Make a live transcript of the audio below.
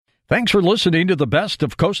Thanks for listening to the Best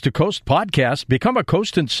of Coast to Coast podcast. Become a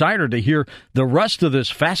Coast Insider to hear the rest of this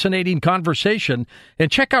fascinating conversation, and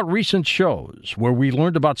check out recent shows where we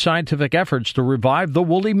learned about scientific efforts to revive the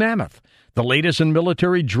woolly mammoth, the latest in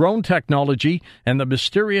military drone technology, and the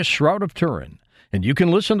mysterious Shroud of Turin. And you can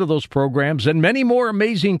listen to those programs and many more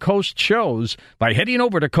amazing Coast shows by heading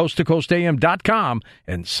over to coasttocoastam.com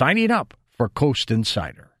and signing up for Coast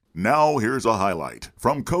Insider. Now here's a highlight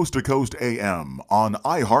from Coast to Coast AM on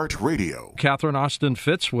iHeartRadio. Catherine Austin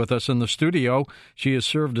Fitts with us in the studio. She has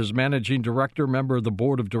served as managing director, member of the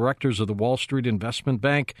board of directors of the Wall Street Investment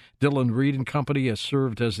Bank. Dillon Read and Company has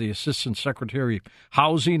served as the assistant secretary of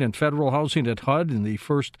housing and federal housing at HUD in the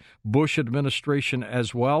first Bush administration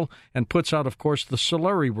as well, and puts out, of course, the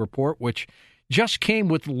Solari Report, which just came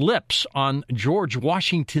with lips on George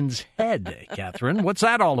Washington's head. Catherine, what's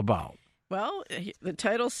that all about? Well, the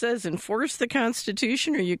title says, enforce the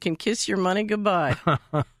Constitution or you can kiss your money goodbye.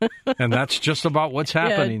 And that's just about what's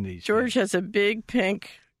happening these days. George has a big pink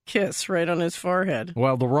kiss right on his forehead.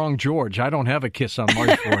 Well, the wrong George. I don't have a kiss on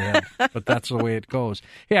my forehead, but that's the way it goes.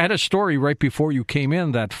 Hey, I had a story right before you came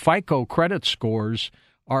in that FICO credit scores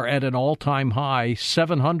are at an all-time high,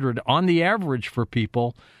 700 on the average for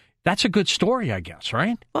people. That's a good story, I guess,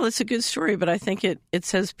 right? Well, it's a good story, but I think it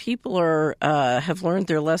says people have learned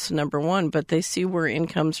their lesson, number one, but they see where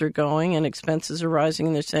incomes are going and expenses are rising,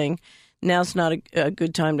 and they're saying now's not a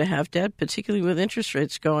good time to have debt, particularly with interest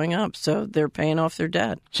rates going up. So they're paying off their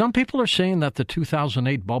debt. Some people are saying that the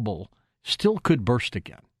 2008 bubble still could burst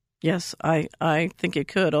again. Yes, I think it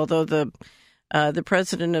could, although the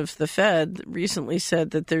president of the Fed recently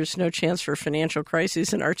said that there's no chance for financial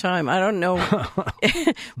crises in our time. I don't know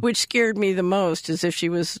which scared me the most, is if she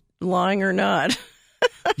was lying or not.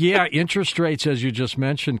 Yeah, interest rates, as you just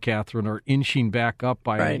mentioned, Catherine, are inching back up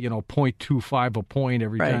by, right. 0.25 a point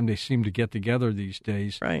every right. time they seem to get together these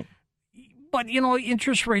days. Right. But,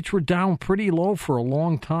 interest rates were down pretty low for a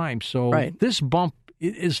long time. So right. This bump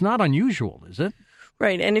is not unusual, is it?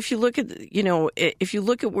 Right, and if you look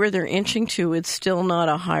at where they're inching to, it's still not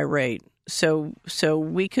a high rate. So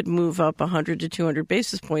we could move up 100 to 200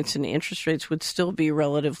 basis points, and interest rates would still be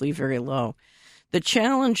relatively very low. The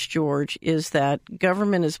challenge, George, is that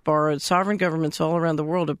government has borrowed, sovereign governments all around the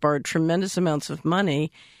world have borrowed tremendous amounts of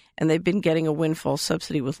money, and they've been getting a windfall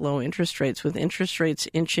subsidy with low interest rates. With interest rates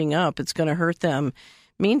inching up, it's going to hurt them.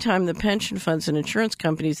 Meantime, the pension funds and insurance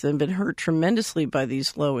companies that have been hurt tremendously by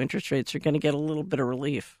these low interest rates are going to get a little bit of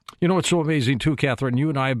relief. It's so amazing, too, Catherine. You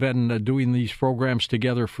and I have been doing these programs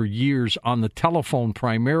together for years on the telephone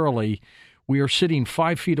primarily. We are sitting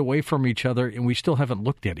 5 feet away from each other, and we still haven't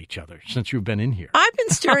looked at each other since you've been in here. I've been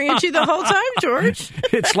staring at you the whole time, George.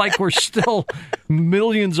 It's like we're still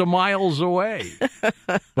millions of miles away.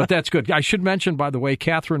 But that's good. I should mention, by the way,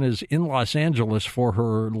 Catherine is in Los Angeles for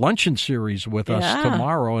her luncheon series with us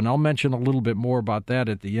tomorrow, and I'll mention a little bit more about that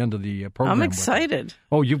at the end of the program. I'm excited.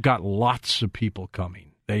 Oh, you've got lots of people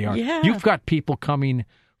coming. They are. Yeah. You've got people coming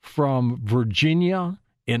from Virginia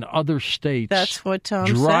in other states. That's what Tom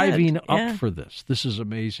driving said. up for this. This is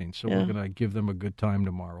amazing. So we're going to give them a good time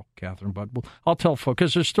tomorrow, Catherine. But I'll tell folks,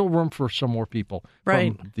 because there's still room for some more people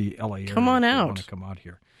from the LA area. Come on out. Want to come out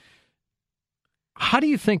here. How do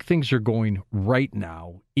you think things are going right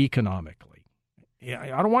now economically?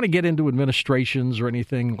 I don't want to get into administrations or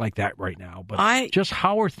anything like that right now, but just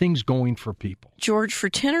how are things going for people? George, for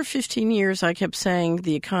 10 or 15 years, I kept saying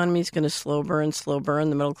the economy is going to slow burn.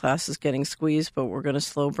 The middle class is getting squeezed, but we're going to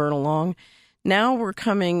slow burn along. Now we're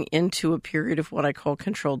coming into a period of what I call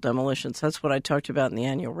controlled demolitions. That's what I talked about in the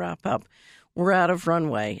annual wrap-up. We're out of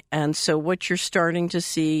runway. And so what you're starting to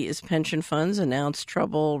see is pension funds announce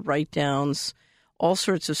trouble, write-downs, all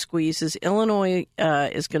sorts of squeezes. Illinois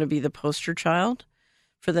is going to be the poster child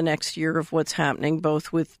for the next year of what's happening,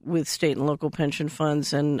 both with state and local pension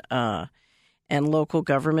funds and local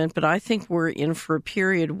government. But I think we're in for a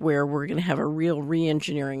period where we're going to have a real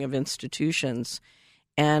re-engineering of institutions,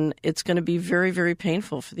 and it's going to be very, very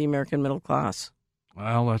painful for the American middle class.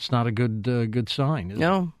 Well, that's not a good sign, is it?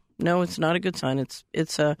 No, it's not a good sign.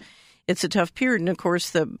 It's a tough period, and of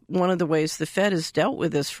course, one of the ways the Fed has dealt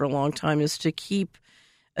with this for a long time is to keep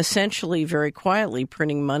essentially very quietly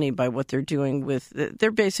printing money by what they're doing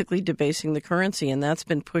they're basically debasing the currency, and that's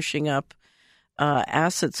been pushing up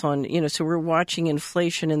assets on, so we're watching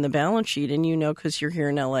inflation in the balance sheet, and because you're here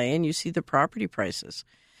in LA and you see the property prices.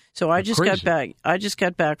 So I just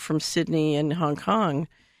got back from Sydney and Hong Kong,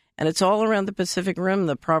 and it's all around the Pacific Rim.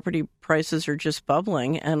 The property prices are just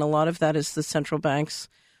bubbling, and a lot of that is the central bank's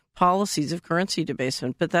policies of currency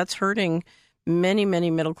debasement, but that's hurting many,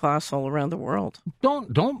 many middle class all around the world.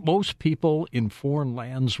 Don't most people in foreign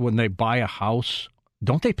lands, when they buy a house,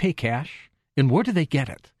 don't they pay cash? And where do they get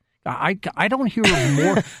it? I don't hear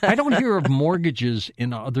of I don't hear of mortgages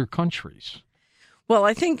in other countries. Well,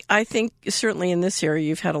 I think certainly in this area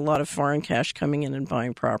you've had a lot of foreign cash coming in and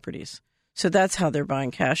buying properties. So that's how they're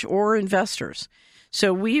buying cash, or investors.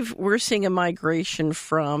 So we're seeing a migration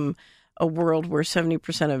from a world where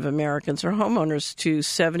 70% of Americans are homeowners to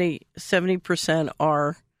 70%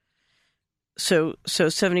 are. So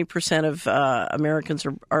 70% of Americans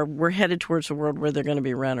we're headed towards a world where they're going to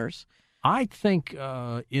be renters. I think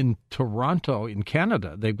in Toronto, in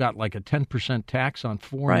Canada, they've got like a 10% tax on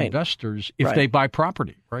foreign investors if they buy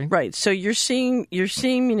property, right? Right. So you're seeing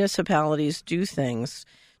municipalities do things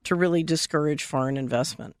to really discourage foreign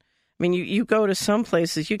investment. I mean, you go to some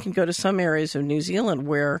places, you can go to some areas of New Zealand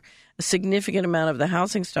where a significant amount of the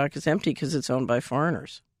housing stock is empty because it's owned by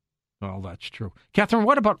foreigners. Well, that's true. Catherine,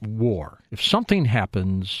 what about war? If something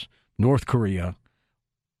happens, North Korea,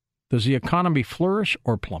 does the economy flourish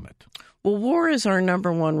or plummet? Well, war is our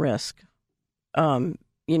number one risk. Not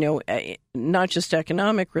just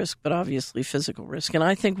economic risk, but obviously physical risk. And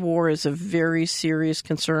I think war is a very serious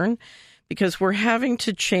concern because we're having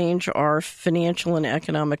to change our financial and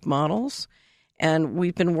economic models. And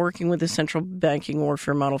we've been working with the central banking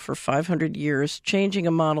warfare model for 500 years. Changing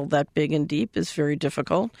a model that big and deep is very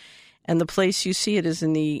difficult. And the place you see it is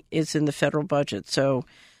in the federal budget. So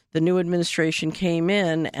the new administration came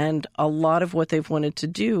in, and a lot of what they've wanted to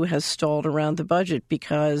do has stalled around the budget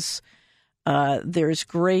because there's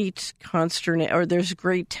great there's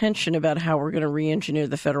great tension about how we're going to re-engineer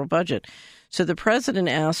the federal budget. So the president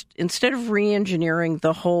asked, instead of re-engineering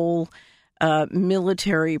the whole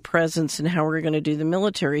military presence and how we're going to do the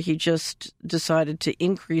military, he just decided to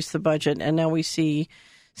increase the budget. And now we see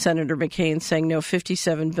Senator McCain saying, no,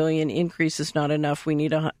 $57 billion increase is not enough. We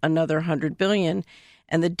need another $100 billion.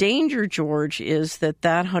 And the danger, George, is that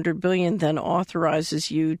 $100 billion then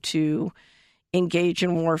authorizes you to engage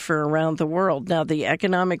in warfare around the world. Now, the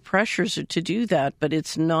economic pressures are to do that, but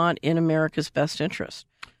it's not in America's best interest.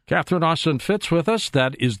 Catherine Austin-Fitts with us.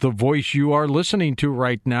 That is the voice you are listening to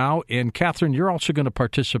right now. And, Catherine, you're also going to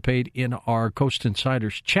participate in our Coast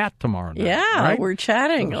Insiders chat tomorrow night. Yeah, right? We're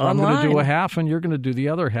chatting online. I'm going to do a half, and you're going to do the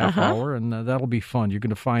other half hour, and that'll be fun. You're going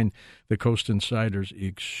to find the Coast Insiders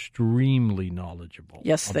extremely knowledgeable.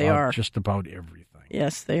 Yes, they are. Just about everything.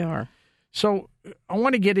 Yes, they are. So I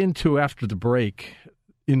want to get into, after the break,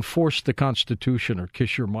 enforce the Constitution or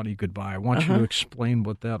kiss your money goodbye. I want you to explain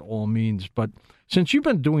what that all means. But since you've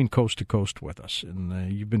been doing Coast to Coast with us,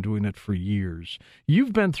 and you've been doing it for years,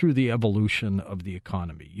 you've been through the evolution of the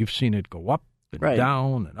economy. You've seen it go up and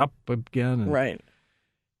down and up again. And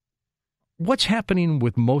what's happening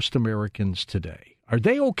with most Americans today? Are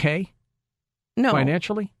they okay? No.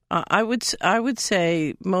 Financially? I would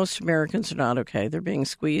say most Americans are not okay. They're being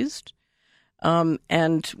squeezed.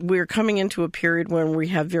 And we're coming into a period when we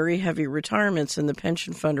have very heavy retirements, and the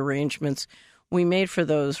pension fund arrangements we made for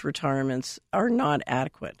those retirements are not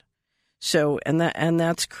adequate. So, and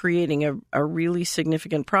that's creating a really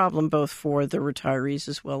significant problem, both for the retirees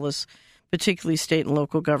as well as particularly state and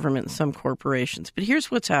local government and some corporations. But here's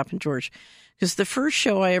what's happened, George, because the first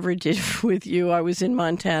show I ever did with you, I was in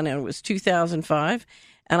Montana, and it was 2005.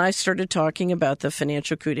 And I started talking about the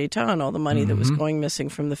financial coup d'etat and all the money that was going missing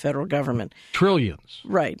from the federal government. Trillions.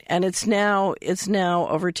 Right. And it's now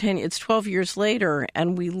over 12 years later,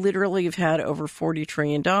 and we literally have had over $40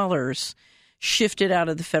 trillion shifted out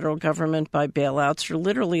of the federal government by bailouts, or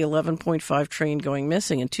literally $11.5 trillion going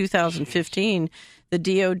missing. In 2015, the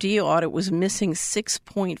DOD audit was missing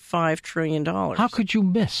 $6.5 trillion. How could you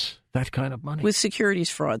miss that kind of money? With securities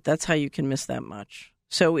fraud. That's how you can miss that much.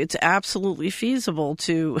 So it's absolutely feasible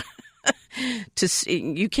to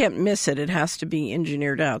you can't miss it. It has to be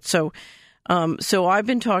engineered out. So I've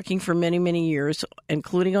been talking for many, many years,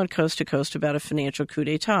 including on Coast to Coast, about a financial coup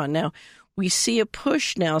d'etat. Now, we see a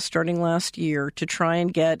push now starting last year to try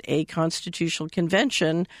and get a constitutional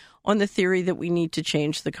convention on the theory that we need to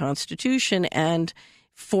change the Constitution and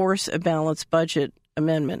force a balanced budget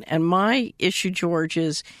amendment. And my issue, George,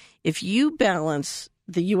 is if you balance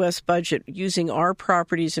the U.S. budget using our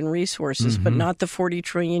properties and resources, but not the $40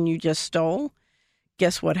 trillion you just stole,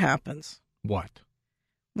 guess what happens? What?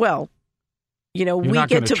 Well, You're we not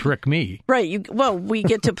get to trick me, right? We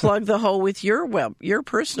get to plug the hole with your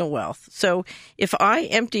personal wealth. So if I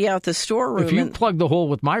empty out the storeroom, if you plug the hole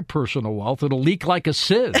with my personal wealth, it'll leak like a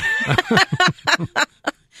sieve.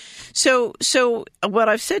 So what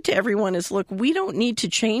I've said to everyone is, look, we don't need to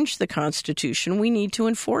change the Constitution. We need to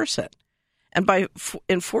enforce it. And by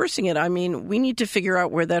enforcing it, I mean we need to figure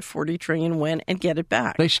out where that $40 trillion went and get it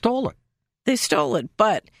back. They stole it.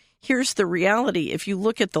 But here's the reality. If you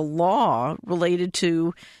look at the law related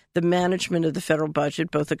to the management of the federal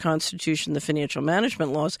budget, both the Constitution and the financial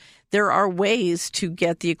management laws, there are ways to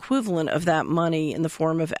get the equivalent of that money in the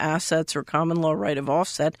form of assets or common law right of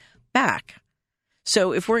offset back.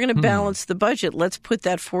 So if we're going to balance the budget, let's put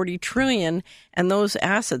that $40 trillion and those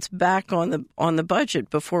assets back on the budget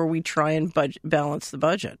before we try and balance the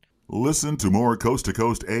budget. Listen to more Coast to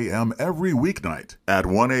Coast AM every weeknight at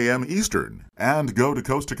 1 a.m. Eastern and go to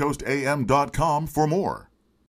coasttocoastam.com for more.